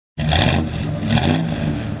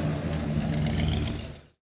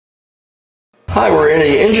Hi, we're in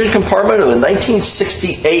the engine compartment of a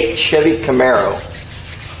 1968 Chevy Camaro.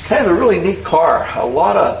 Kind of a really neat car. A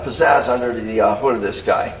lot of pizzazz under the hood of this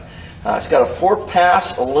guy. It's got a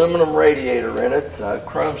 4-pass aluminum radiator in it,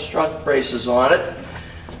 chrome strut braces on it.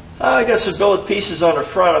 I got some billet pieces on the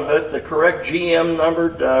front of it, the correct GM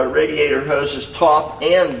numbered radiator hoses top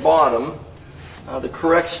and bottom, the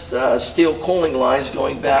correct steel cooling lines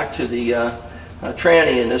going back to the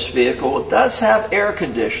tranny in this vehicle. It does have air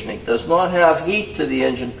conditioning. It does not have heat to the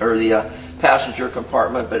engine or the passenger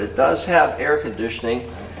compartment, but it does have air conditioning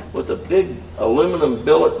with a big aluminum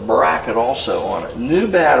billet bracket also on it. New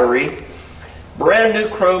battery, brand new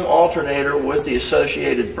chrome alternator with the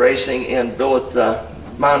associated bracing and billet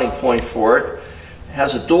mounting point for it. It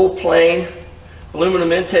has a dual plane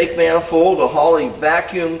aluminum intake manifold, a Holley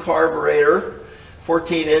vacuum carburetor,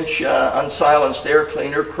 14-inch unsilenced air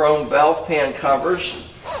cleaner, chrome valve pan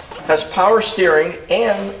covers, has power steering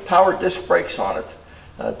and power disc brakes on it.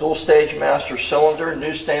 Dual stage master cylinder,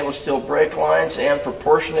 new stainless steel brake lines, and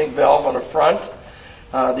proportioning valve on the front.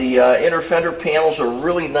 The inner fender panels are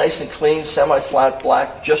really nice and clean, semi-flat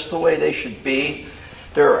black, just the way they should be.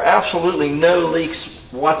 There are absolutely no leaks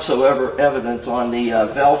whatsoever evident on the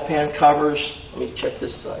valve pan covers. Let me check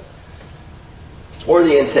this side. Or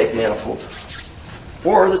the intake manifold.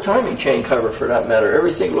 Or the timing chain cover for that matter.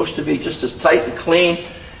 Everything looks to be just as tight and clean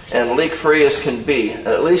and leak-free as can be,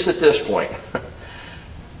 at least at this point.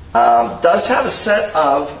 Does have a set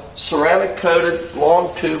of ceramic-coated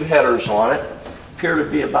long tube headers on it. Appear to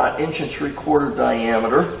be about 1.75 inch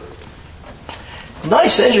diameter.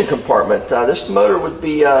 Nice engine compartment. This motor would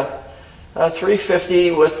be 350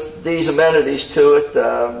 with these amenities to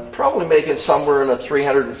it, probably making somewhere in a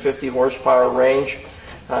 350 horsepower range.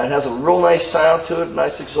 It has a real nice sound to it,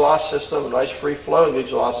 nice exhaust system, a nice free-flowing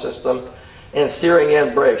exhaust system, and steering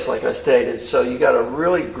and brakes, like I stated. So you got a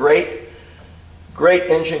really great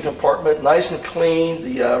engine compartment, nice and clean.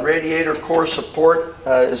 The radiator core support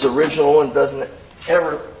is original and doesn't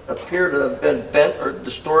ever appear to have been bent or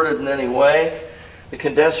distorted in any way. The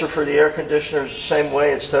condenser for the air conditioner is the same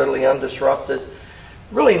way. It's totally undisrupted.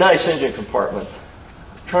 Really nice engine compartment.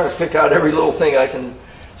 I'm trying to pick out every little thing I can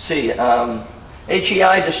see.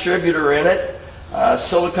 HEI distributor in it,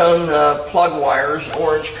 silicone plug wires,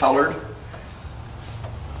 orange colored.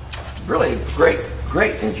 Really great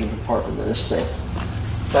engine compartment in this thing.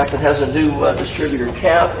 In fact, it has a new distributor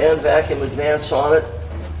cap and vacuum advance on it.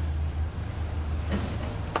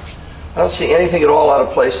 I don't see anything at all out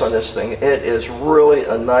of place on this thing. It is really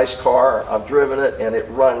a nice car. I've driven it and it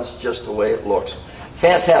runs just the way it looks.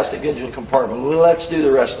 Fantastic engine compartment. Let's do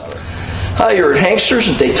the rest of it. Hi, you're at Hanksters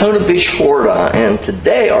in Daytona Beach, Florida, and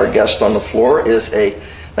today our guest on the floor is a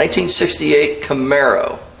 1968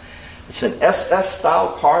 Camaro. It's an SS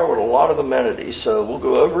style car with a lot of amenities, so we'll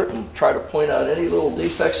go over it and try to point out any little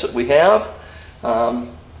defects that we have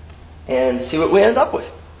and see what we end up with.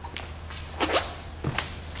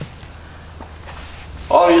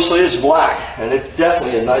 Obviously it's black, and it's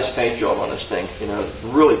definitely a nice paint job on this thing. You know,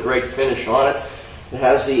 really great finish on it. It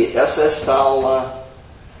has the SS style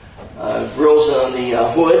grills on the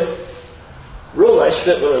hood. Real nice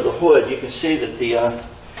fitment of the hood. You can see that the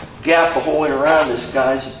gap the whole way around this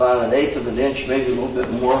guy is about 1/8 of an inch, maybe a little bit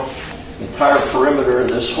more. The entire perimeter of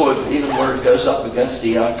this hood, even where it goes up against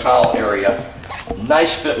the cowl area.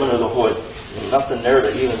 Nice fitment of the hood. Nothing there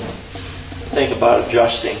to even think about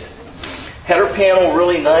adjusting. Header panel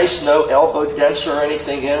really nice. No elbow dents or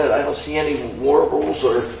anything in it. I don't see any warbles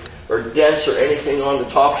or dents or anything on the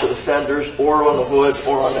tops of the fenders or on the hood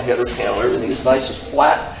or on the header panel. Everything is nice and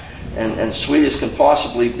flat and sweet as can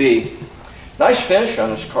possibly be. Nice finish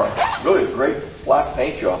on this car. Really a great black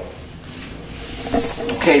paint job.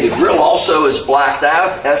 Okay, the grille also is blacked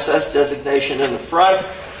out. SS designation in the front.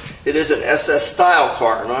 It is an SS style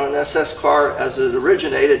car, not an SS car as it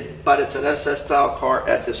originated, but it's an SS style car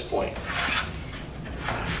at this point.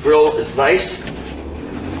 Grille is nice.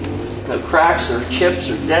 No cracks or chips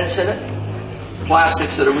or dents in it.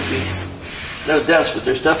 Plastics that there would be no dents, but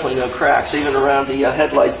there's definitely no cracks, even around the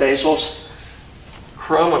headlight bezels.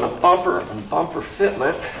 Chrome on the bumper and bumper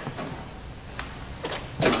fitment.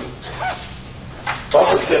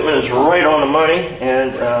 Bumper fitment is right on the money,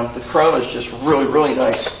 and the chrome is just really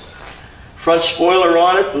nice. Front spoiler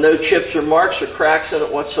on it, no chips or marks or cracks in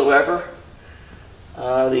it whatsoever.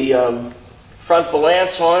 The front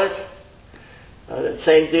valance on it.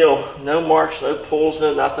 Same deal, no marks, no pulls,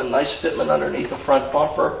 no nothing. Nice fitment underneath the front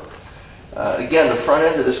bumper. Again, the front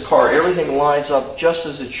end of this car, everything lines up just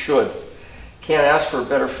as it should. Can't ask for a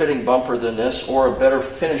better fitting bumper than this or a better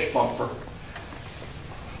finished bumper.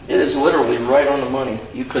 It is literally right on the money.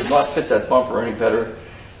 You could not fit that bumper any better.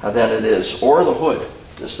 than it is, or the hood.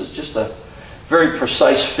 This is just a very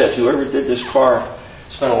precise fit. Whoever did this car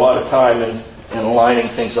spent a lot of time in lining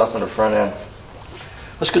things up in the front end.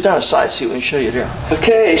 Let's go down the side, see what we can show you there.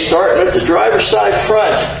 Okay, starting at the driver's side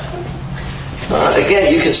front.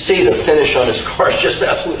 Again, you can see the finish on this car is just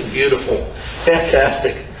absolutely beautiful.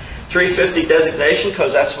 Fantastic. 350 designation,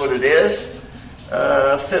 because that's what it is.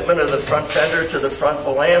 Fitment of the front fender to the front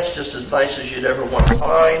valance, just as nice as you'd ever want to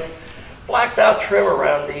find. Blacked out trim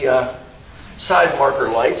around the side marker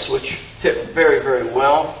lights, which fit very, very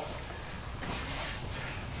well.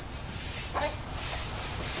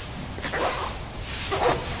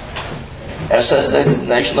 SS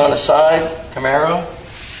designation on the side, Camaro.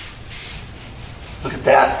 Look at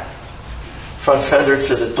that. Front fender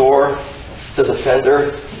to the door, to the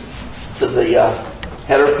fender, to the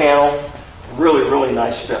header panel. Really, really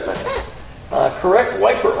nice fitment. Correct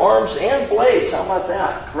wiper arms and blades. How about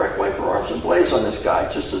that? Correct wiper arms and blades on this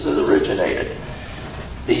guy, just as it originated.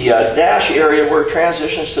 The dash area where it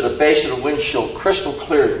transitions to the base of the windshield, crystal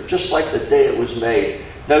clear, just like the day it was made.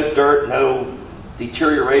 No dirt, no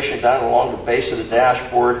deterioration down along the base of the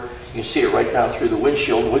dashboard. You can see it right down through the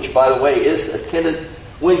windshield, which, by the way, is a tinted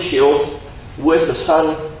windshield with the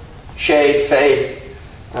sunshade fade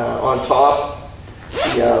on top.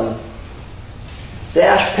 The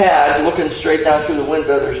dash pad, looking straight down through the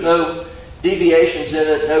window, there's no deviations in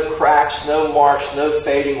it, no cracks, no marks, no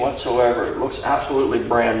fading whatsoever. It looks absolutely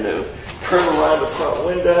brand new. Trim around the front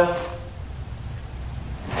window.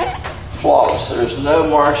 Flawless. There's no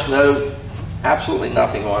marks, absolutely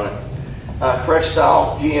nothing on it. Correct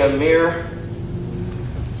style GM mirror.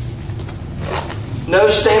 No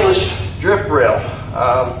stainless drip rail.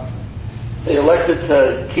 They elected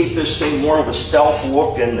to keep this thing more of a stealth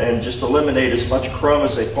look and just eliminate as much chrome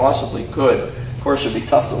as they possibly could. Of course, it'd be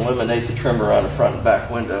tough to eliminate the trim around the front and back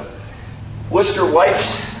window. Whisker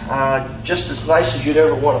wipes, just as nice as you'd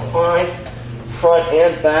ever want to find, front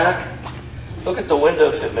and back. Look at the window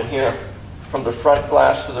fitment here, from the front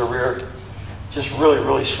glass to the rear. Just really,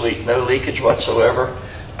 really sweet. No leakage whatsoever.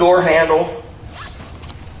 Door handle,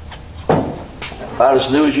 about as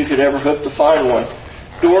new as you could ever hope to find one.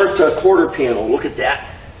 Door to quarter panel, look at that.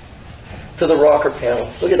 To the rocker panel,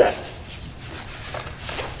 look at that.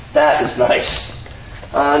 That is nice.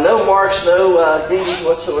 No marks, no dings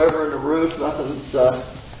whatsoever in the roof. Nothing's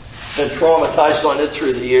been traumatized on it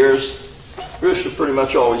through the years. Roofs are pretty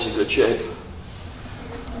much always in good shape.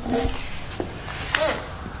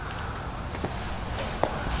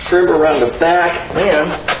 Trim around the back,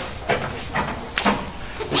 and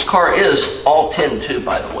this car is all tin too,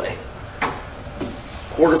 by the way.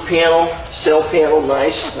 Quarter panel, sail panel,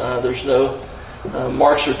 nice. There's no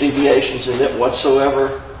marks or deviations in it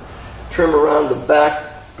whatsoever. Trim around the back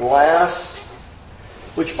glass,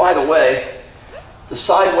 which, by the way, the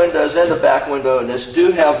side windows and the back window in this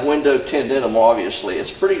do have window tint in them, obviously.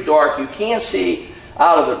 It's pretty dark. You can't see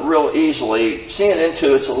out of it real easily. Seeing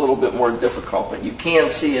into it's a little bit more difficult, but you can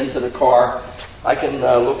see into the car. I can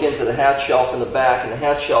look into the hatch shelf in the back, and the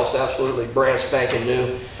hatch shelf's absolutely brand spanking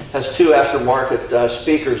new. Has two aftermarket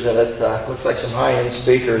speakers in it. Looks like some high-end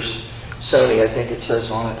speakers. Sony, I think it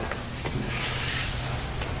says on it.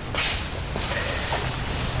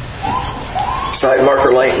 Side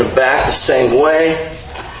marker light in the back the same way.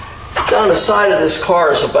 Down the side of this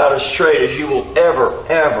car is about as straight as you will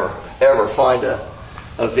ever find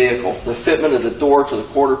a vehicle. The fitment of the door to the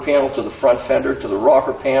quarter panel, to the front fender, to the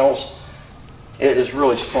rocker panels, it is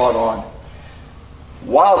really spot on.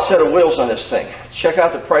 Wild set of wheels on this thing. Check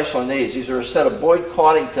out the price on these. These are a set of Boyd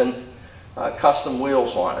Coddington custom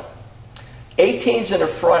wheels on it. 18s in the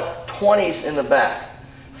front, 20s in the back.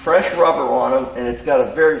 Fresh rubber on them, and it's got a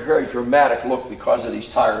very, very dramatic look because of these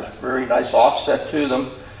tires. Very nice offset to them.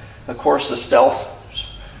 Of course, the stealth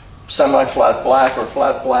semi-flat black or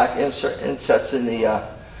flat black insets in the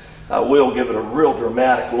wheel give it a real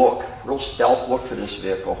dramatic look, real stealth look to this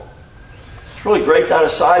vehicle. It's really great down the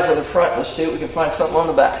sides and the front. Let's see if we can find something on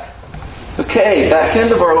the back. Okay, back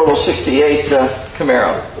end of our little 68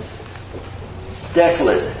 Camaro. Deck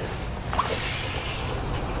lid.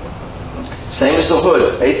 Same as the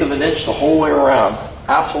hood, 1/8 of an inch the whole way around.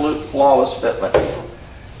 Absolute flawless fitment.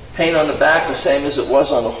 Paint on the back the same as it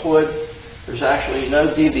was on the hood. There's actually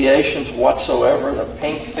no deviations whatsoever. The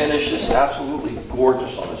paint finish is absolutely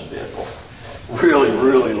gorgeous on this vehicle. Really,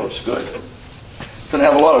 really looks good. It's going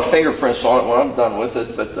to have a lot of fingerprints on it when I'm done with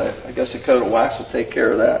it, but I guess a coat of wax will take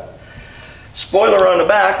care of that. Spoiler on the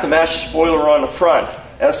back to match the spoiler on the front.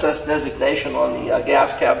 SS designation on the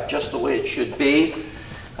gas cap, just the way it should be.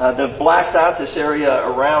 They've blacked out this area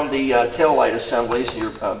around the tail light assemblies, your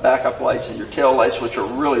backup lights and your tail lights, which are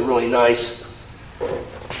really, really nice.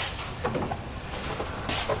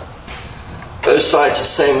 Both sides the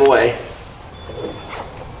same way.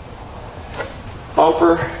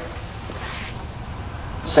 Bumper,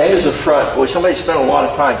 same as the front. Boy, somebody spent a lot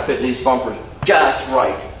of time fitting these bumpers just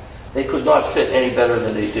right. They could not fit any better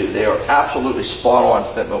than they do. They are absolutely spot on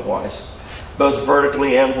fitment wise, both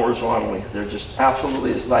vertically and horizontally. They're just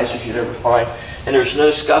absolutely as nice as you'd ever find. And there's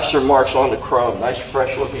no scuffs or marks on the chrome. Nice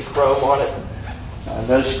fresh looking chrome on it.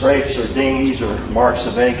 No scrapes or dinghies or marks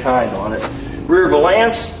of any kind on it. Rear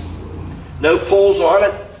valance, no pulls on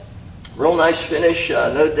it. Real nice finish,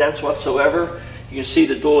 no dents whatsoever. You can see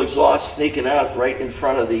the dual exhaust sneaking out right in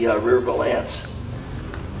front of the rear valance.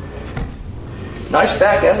 Nice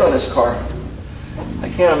back end on this car. I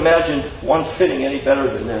can't imagine one fitting any better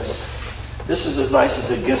than this. This is as nice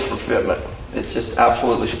as it gets for fitment. It's just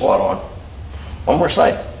absolutely spot on. One more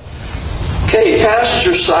side. Okay,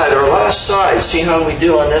 passenger side, our last side. See how we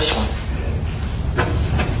do on this one.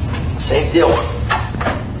 Same deal.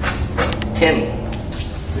 10.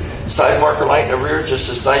 Side marker light in the rear, just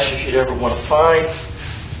as nice as you'd ever want to find.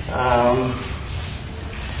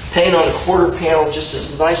 Paint on the quarter panel, just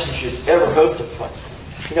as nice as you'd ever hope to find.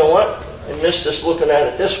 You know what? I missed this looking at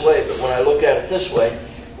it this way, but when I look at it this way,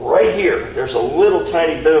 right here, there's a little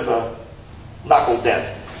tiny bit of a knuckle dent.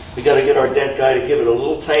 We got to get our dent guy to give it a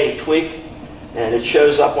little tiny tweak, and it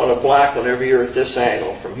shows up on the black whenever you're at this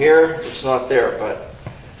angle. From here, it's not there, but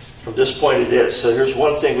from this point it is. So here's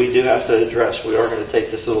one thing we do have to address. We are going to take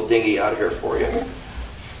this little dinghy out of here for you.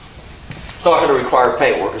 It's not going to require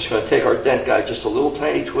paint work. It's going to take our dent guy just a little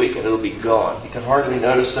tiny tweak and it'll be gone. You can hardly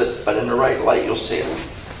notice it, but in the right light you'll see it.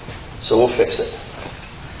 So we'll fix it.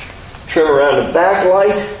 Trim around the back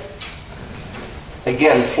light.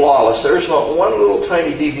 Again, flawless. There's not one little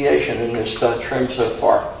tiny deviation in this trim so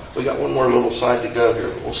far. We got one more little side to go here,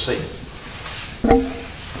 but we'll see.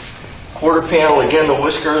 Quarter panel, again, the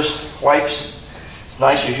whiskers, wipes, as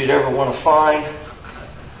nice as you'd ever want to find.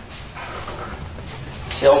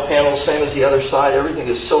 Sail panel, same as the other side. Everything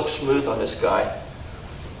is silk smooth on this guy.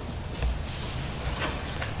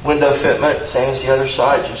 Window fitment, same as the other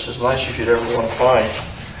side, just as nice as you'd ever want to find.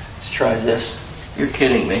 Let's try this. You're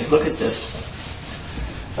kidding me. Look at this.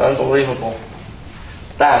 Unbelievable.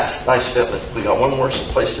 That's nice fitment. We got one more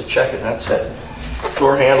place to check it, and that's it.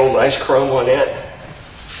 Door handle, nice chrome on it.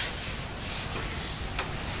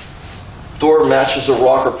 Door matches the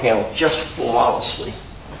rocker panel just flawlessly.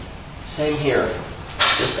 Same here.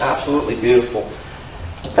 Just absolutely beautiful.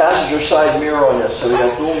 Passenger side mirror on this, so we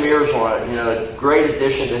got dual mirrors on it. You know, a great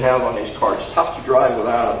addition to have on these cars. Tough to drive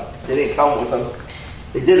without them. They didn't come with them.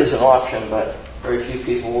 They did as an option, but very few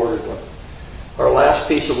people ordered them. Our last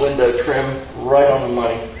piece of window trim, right on the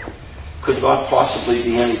money. Could not possibly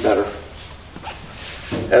be any better.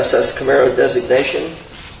 SS Camaro designation.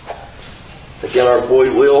 Again, our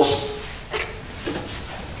Boyd wheels.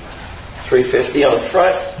 350 on the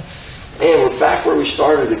front. And we're back where we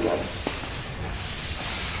started again.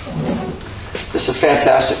 This is a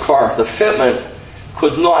fantastic car. The fitment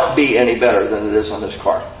could not be any better than it is on this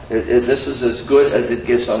car. This is as good as it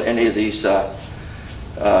gets on any of these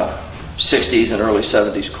 60s and early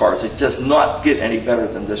 70s cars. It does not get any better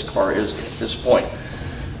than this car is at this point.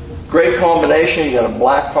 Great combination. You got a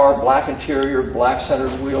black car, black interior, black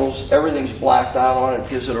centered wheels. Everything's blacked out on it. It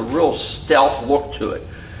gives it a real stealth look to it.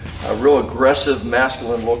 A real aggressive,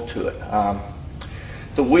 masculine look to it.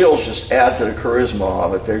 The wheels just add to the charisma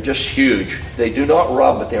of it. They're just huge. They do not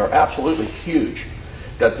rub, but they are absolutely huge.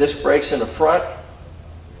 Got disc brakes in the front.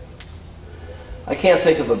 I can't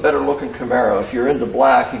think of a better looking Camaro. If you're into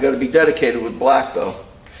black, you got to be dedicated with black though,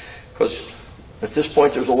 because at this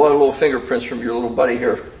point there's a lot of little fingerprints from your little buddy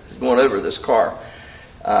here going over this car.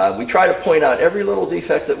 We try to point out every little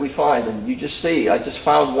defect that we find, and you just see, I just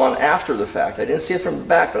found one after the fact. I didn't see it from the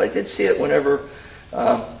back, but I did see it whenever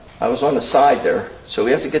I was on the side there. So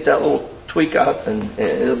we have to get that little tweak out, and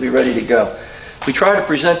it'll be ready to go. We try to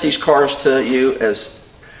present these cars to you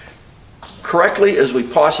as correctly as we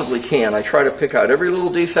possibly can. I try to pick out every little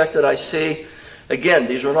defect that I see. Again,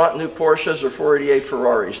 these are not new Porsches or 488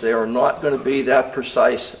 Ferraris. They are not going to be that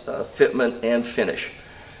precise fitment and finish.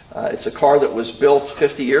 It's a car that was built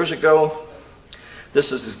 50 years ago.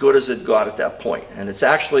 This is as good as it got at that point, and it's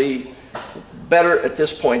actually better at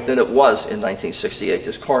this point than it was in 1968.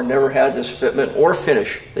 This car never had this fitment or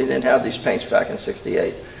finish. They didn't have these paints back in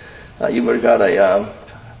 '68. You would have got a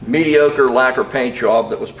mediocre lacquer paint job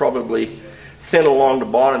that was probably thin along the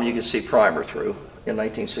bottom. You could see primer through in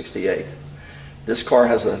 1968. This car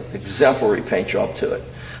has an exemplary paint job to it.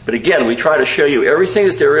 But again, we try to show you everything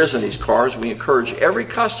that there is in these cars. We encourage every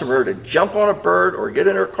customer to jump on a bird or get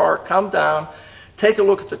in their car, come down, take a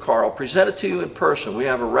look at the car. I'll present it to you in person. We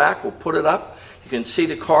have a rack. We'll put it up. You can see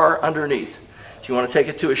the car underneath. If you want to take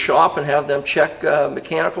it to a shop and have them check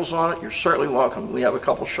mechanicals on it, you're certainly welcome. We have a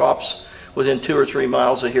couple shops within 2 or 3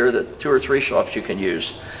 miles of here, 2 or 3 shops you can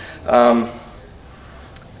use.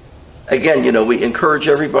 Again, you know, we encourage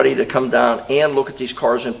everybody to come down and look at these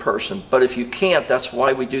cars in person. But if you can't, that's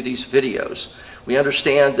why we do these videos. We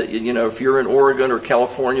understand that, you know, if you're in Oregon or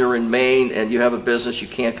California or in Maine and you have a business, you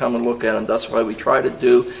can't come and look at them. That's why we try to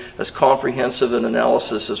do as comprehensive an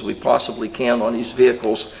analysis as we possibly can on these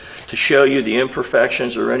vehicles to show you the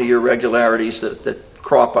imperfections or any irregularities that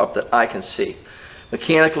crop up that I can see.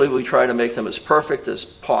 Mechanically, we try to make them as perfect as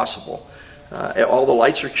possible. All the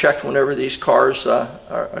lights are checked whenever these cars,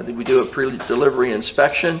 we do a pre-delivery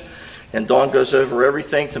inspection, and Dawn goes over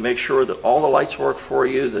everything to make sure that all the lights work for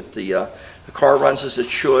you, that the car runs as it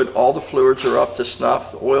should, all the fluids are up to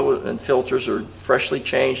snuff, the oil and filters are freshly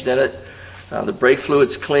changed in it, the brake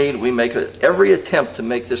fluid's clean. We make every attempt to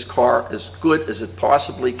make this car as good as it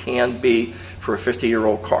possibly can be for a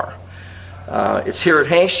 50-year-old car. It's here at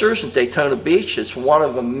Hanksters in Daytona Beach. It's one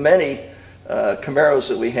of the many Camaros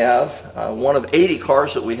that we have, one of 80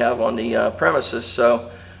 cars that we have on the premises.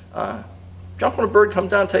 So jump on a bird, come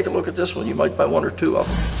down, take a look at this one. You might buy 1 or 2 of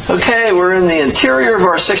them. Okay, we're in the interior of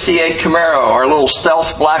our 68 Camaro. Our little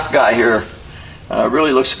stealth black guy here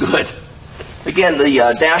really looks good. Again,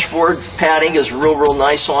 the dashboard padding is real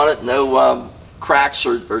nice on it. No cracks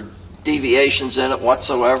or deviations in it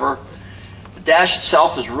whatsoever. The dash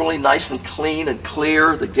itself is really nice and clean and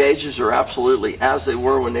clear. The gauges are absolutely as they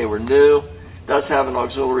were when they were new. It does have an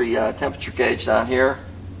auxiliary temperature gauge down here.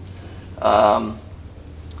 Aftermarket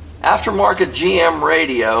GM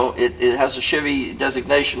radio. It has a Chevy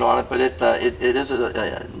designation on it, but it is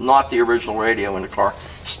not the original radio in the car.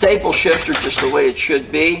 Staple shifter just the way it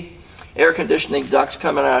should be. Air conditioning ducts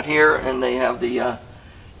coming out here, and they have the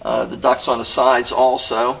ducts on the sides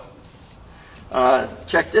also.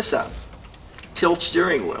 Check this out. Tilt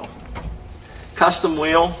steering wheel. Custom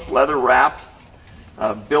wheel, leather wrapped,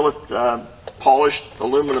 billet polished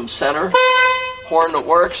aluminum center. Horn that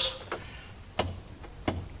works.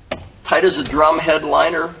 Tight as a drum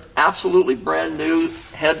headliner. Absolutely brand new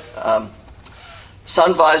head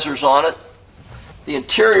sun visors on it. The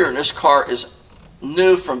interior in this car is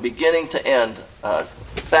new from beginning to end.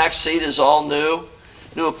 Back seat is all new.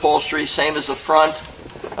 New upholstery, same as the front.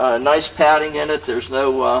 Nice padding in it. There's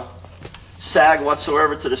no sag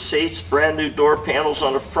whatsoever to the seats. Brand new door panels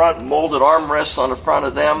on the front, molded armrests on the front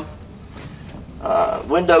of them.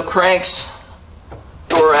 Window cranks,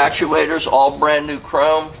 door actuators, all brand new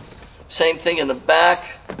chrome. Same thing in the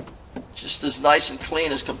back, just as nice and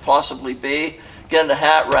clean as can possibly be. Again, the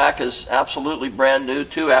hat rack is absolutely brand new.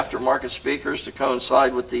 2 aftermarket speakers to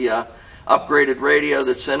coincide with the upgraded radio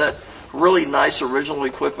that's in it. Really nice original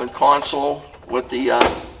equipment console with the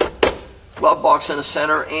glove box in the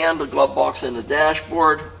center and the glove box in the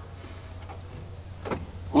dashboard.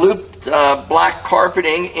 Looped black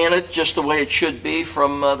carpeting in it, just the way it should be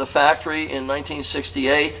from the factory in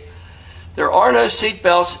 1968. There are no seat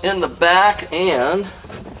belts in the back, and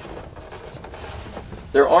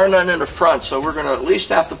there are none in the front, so we're going to at least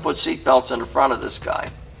have to put seat belts in the front of this guy.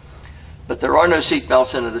 But there are no seat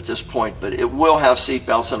belts in it at this point, but it will have seat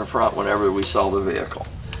belts in the front whenever we sell the vehicle.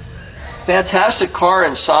 Fantastic car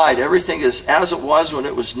inside. Everything is as it was when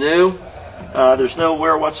it was new. There's no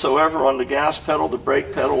wear whatsoever on the gas pedal, the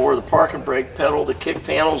brake pedal, or the parking brake pedal. The kick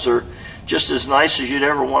panels are just as nice as you'd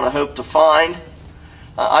ever want to hope to find.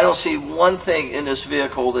 I don't see one thing in this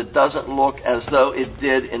vehicle that doesn't look as though it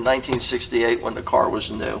did in 1968 when the car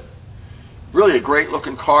was new. Really a great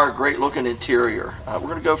looking car, great looking interior. We're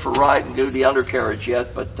going to go for a ride and go to the undercarriage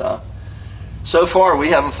yet, but so far we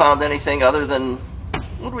haven't found anything other than,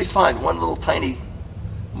 what do we find? One little tiny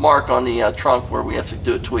mark on the trunk where we have to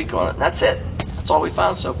do a tweak on it, and that's it. That's all we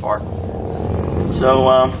found so far.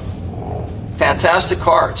 So, fantastic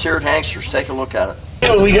car. It's here at Hanksters. Take a look at it.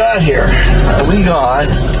 What we got here? We got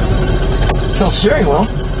tilt steering wheel.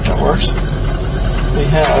 That works. We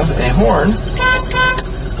have a horn.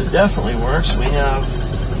 It definitely works. We have,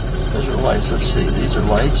 those are lights. Let's see. These are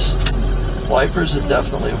lights. Wipers that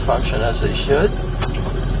definitely function as they should.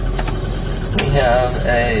 We have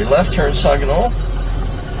a left turn signal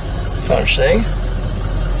functioning.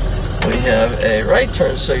 We have a right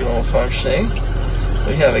turn signal functioning.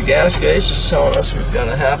 We have a gas gauge just telling us we've got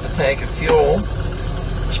a half a tank of fuel.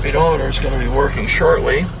 Speedometer is going to be working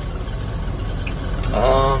shortly.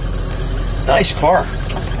 Nice car.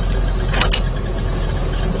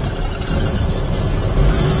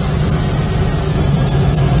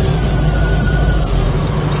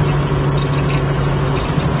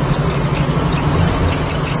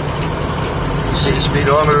 See, the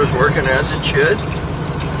speedometer is working as it should.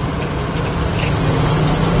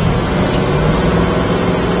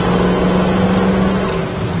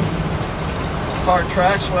 Car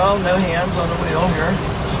tracks well, no hands on the wheel here.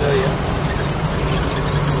 Show you.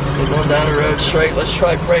 We're going down the road straight. Let's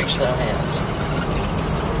try brakes, no hands.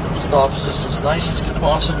 Stops just as nice as could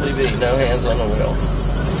possibly be. No hands on the wheel.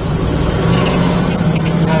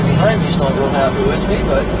 The guy behind me's not real happy with me,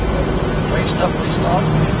 but brakes definitely stop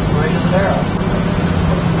right in there.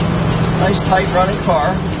 Nice tight running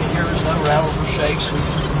car. You can hear there's no rattles or shakes or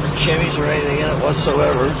shimmies or anything in it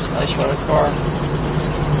whatsoever. It's a nice running car.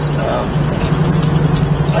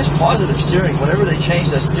 Nice positive steering. Whenever they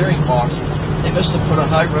changed that steering box, they must have put a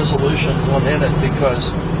high resolution one in it,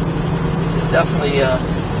 because it definitely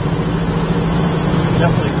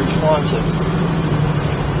responsive.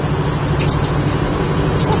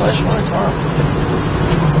 Oh, nice running car.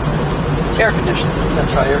 Air conditioning.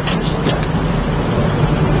 Let's try air conditioning.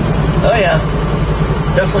 Oh yeah,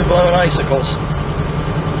 definitely blowing icicles.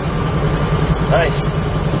 Nice.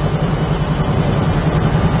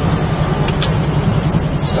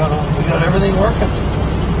 So we got everything working.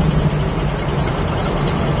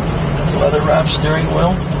 Leather wrapped steering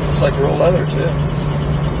wheel. Looks like real leather too.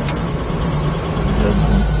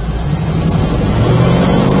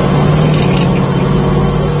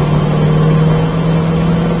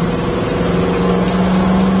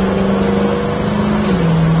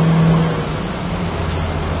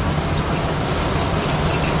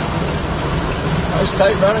 Nice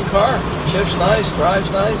tight running car. Shifts nice,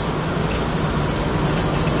 drives nice.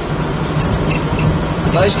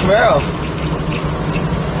 Nice Camaro.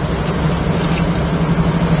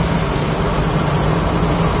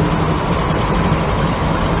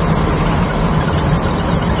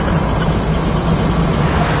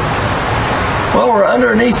 Well, we're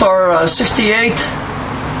underneath our 68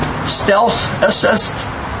 Stealth SS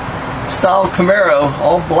style Camaro,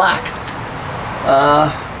 all black.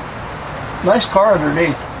 Nice car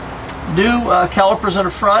underneath. New calipers in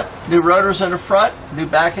the front, new rotors in the front, new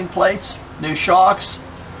backing plates, new shocks,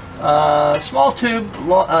 small tube,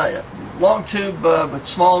 long tube, but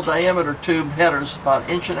small diameter tube headers, about 1.5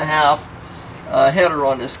 inch header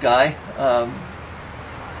on this guy.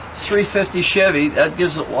 It's 350 Chevy. That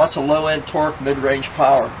gives it lots of low-end torque, mid-range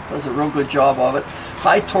power. Does a real good job of it.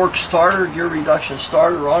 High torque starter, gear reduction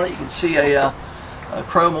starter on it. You can see a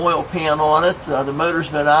chrome oil pan on it. The motor's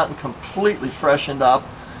been out and completely freshened up.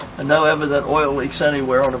 And no evident oil leaks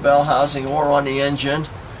anywhere on the bell housing or on the engine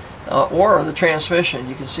or the transmission.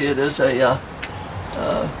 You can see it is a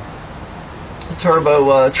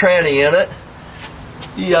turbo tranny in it.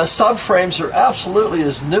 The subframes are absolutely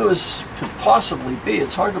as new as could possibly be.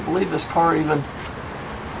 It's hard to believe this car even...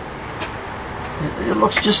 It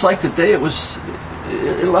looks just like the day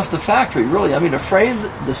it left the factory, really. I mean, the frame,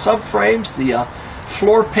 the subframes, the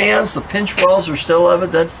floor pans, the pinch wells are still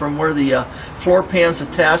evident from where the floor pans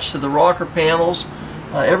attached to the rocker panels.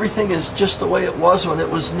 Everything is just the way it was when it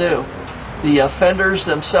was new. The fenders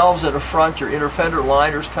themselves at the front, your inner fender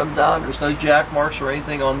liners come down. There's no jack marks or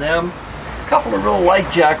anything on them. A couple of real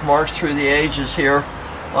light jack marks through the ages here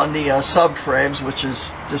on the subframes, which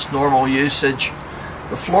is just normal usage.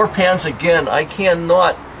 The floor pans, again, I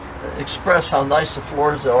cannot express how nice the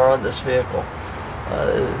floors are on this vehicle.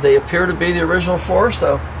 They appear to be the original floors,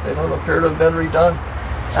 though. They don't appear to have been redone.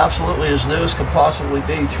 Absolutely as new as can possibly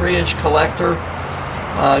be. 3-inch collector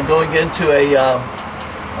going into a,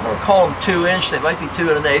 I'm going to call them 2-inch. They might be 2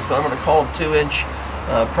 1/8, but I'm going to call them 2-inch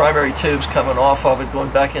primary tubes coming off of it,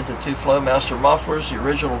 going back into 2 Flowmaster mufflers. The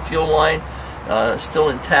original fuel line still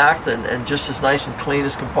intact and just as nice and clean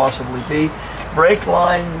as can possibly be. Brake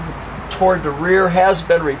line toward the rear has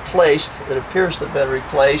been replaced. It appears to have been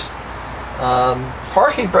replaced.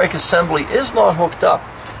 Parking brake assembly is not hooked up.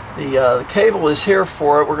 The cable is here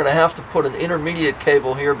for it. We're going to have to put an intermediate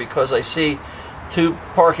cable here because I see 2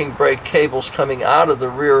 parking brake cables coming out of the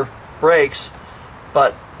rear brakes,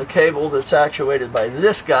 but the cable that's actuated by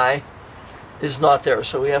this guy is not there,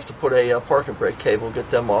 so we have to put a parking brake cable, get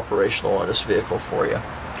them operational on this vehicle for you.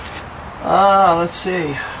 Let's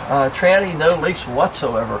see. Tranny, no leaks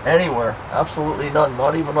whatsoever anywhere. Absolutely none.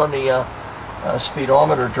 Not even on the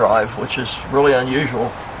speedometer drive, which is really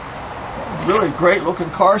unusual. Really great looking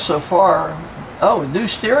car so far. Oh, new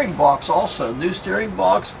steering box also. New steering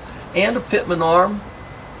box and a pitman arm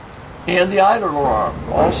and the idler arm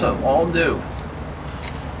also, all new.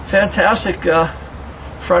 Fantastic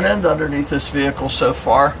front end underneath this vehicle so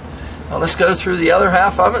far. Now let's go through the other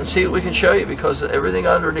half of it and see what we can show you, because everything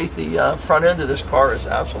underneath the front end of this car is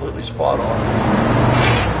absolutely spot on.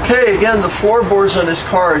 Okay, again, the floorboards on this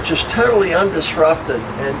car are just totally undisrupted.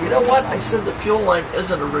 And you know what? I said the fuel line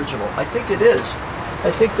isn't original. I think it is.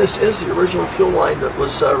 I think this is the original fuel line that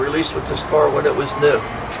was released with this car when it was new.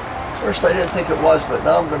 First, I didn't think it was, but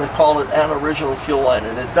now I'm going to call it an original fuel line.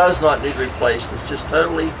 And it does not need replaced. It's just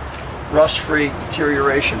totally rust-free,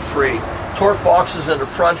 deterioration-free. Torque boxes in the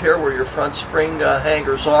front here where your front spring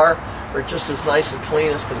hangers are just as nice and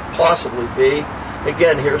clean as can possibly be.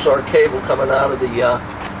 Again, here's our cable coming out of the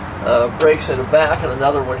brakes in the back, and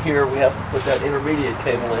another one here. We have to put that intermediate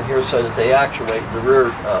cable in here so that they actuate the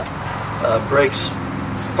rear brakes.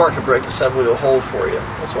 Parking brake assembly will hold for you.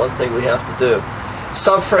 That's one thing we have to do.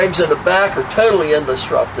 Subframes in the back are totally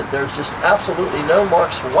undisrupted. There's just absolutely no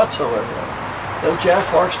marks whatsoever. No jack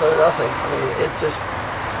marks, no nothing. I mean, it's just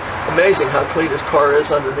amazing how clean this car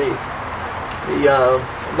is underneath. The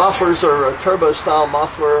mufflers are a turbo-style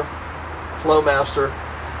muffler, Flowmaster.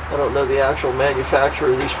 I don't know the actual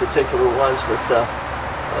manufacturer of these particular ones, but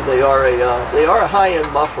they are a high-end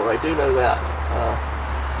muffler. I do know that.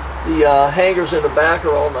 The hangers in the back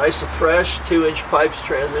are all nice and fresh. 2-inch pipes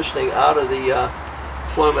transitioning out of the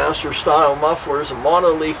Flowmaster style mufflers. A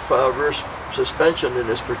monoleaf rear suspension in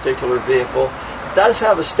this particular vehicle. It does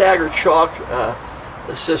have a staggered shock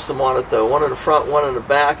system on it though, one in the front, one in the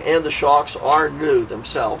back, and the shocks are new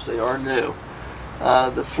themselves. They are new.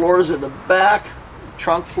 The floors in the back,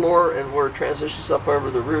 trunk floor, and where it transitions up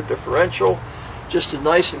over the rear differential, just as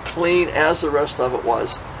nice and clean as the rest of it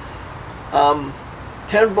was.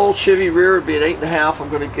 10-bolt Chevy rear would be an 8.5, I'm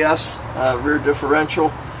going to guess, rear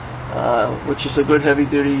differential, which is a good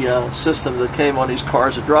heavy-duty system that came on these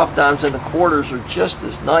cars. The drop-downs in the corners are just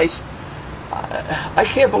as nice. I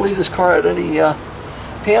can't believe this car had any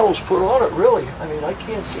panels put on it, really. I mean, I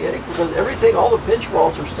can't see any, because everything, all the pinch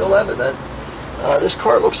welds are still evident. This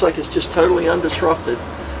car looks like it's just totally undisrupted.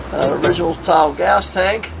 Original style gas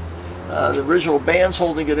tank, the original bands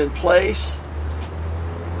holding it in place.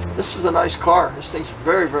 This is a nice car. This thing's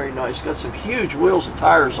very, very nice. Got some huge wheels and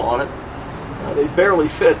tires on it. They barely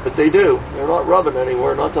fit, but they do. They're not rubbing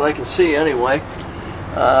anywhere, not that I can see anyway.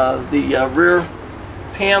 The rear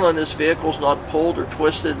panel in this vehicle is not pulled or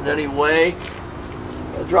twisted in any way.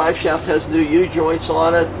 The drive shaft has new U-joints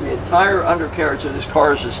on it. The entire undercarriage of this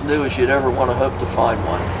car is as new as you'd ever want to hope to find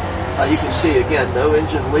one. You can see, again, no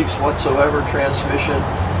engine leaks whatsoever, transmission.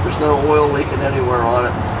 There's no oil leaking anywhere on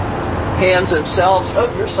it. Pans themselves, oh,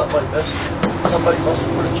 here's something I missed. Somebody must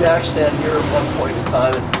have put a jack stand here at one point in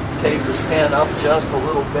time and taped this pan up just a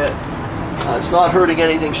little bit. It's not hurting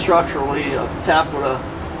anything structurally. A tap with a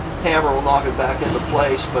hammer will knock it back into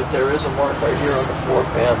place, but there is a mark right here on the floor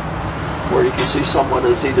pan where you can see someone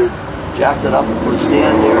has either jacked it up and put a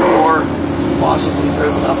stand there or possibly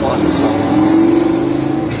driven up onto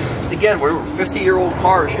something. Again, we're 50-year-old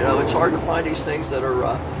cars, you know. It's hard to find these things that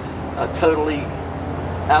are totally,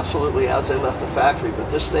 absolutely as they left the factory. But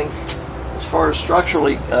this thing, as far as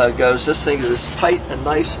structurally goes, this thing is as tight and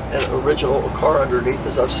nice and original a car underneath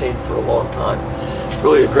as I've seen for a long time.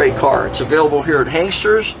 Really a great car. It's available here at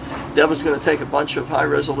Hanksters. Devin's going to take a bunch of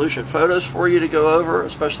high-resolution photos for you to go over,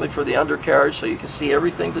 especially for the undercarriage, so you can see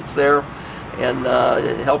everything that's there and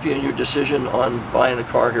help you in your decision on buying a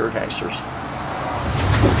car here at Hanksters.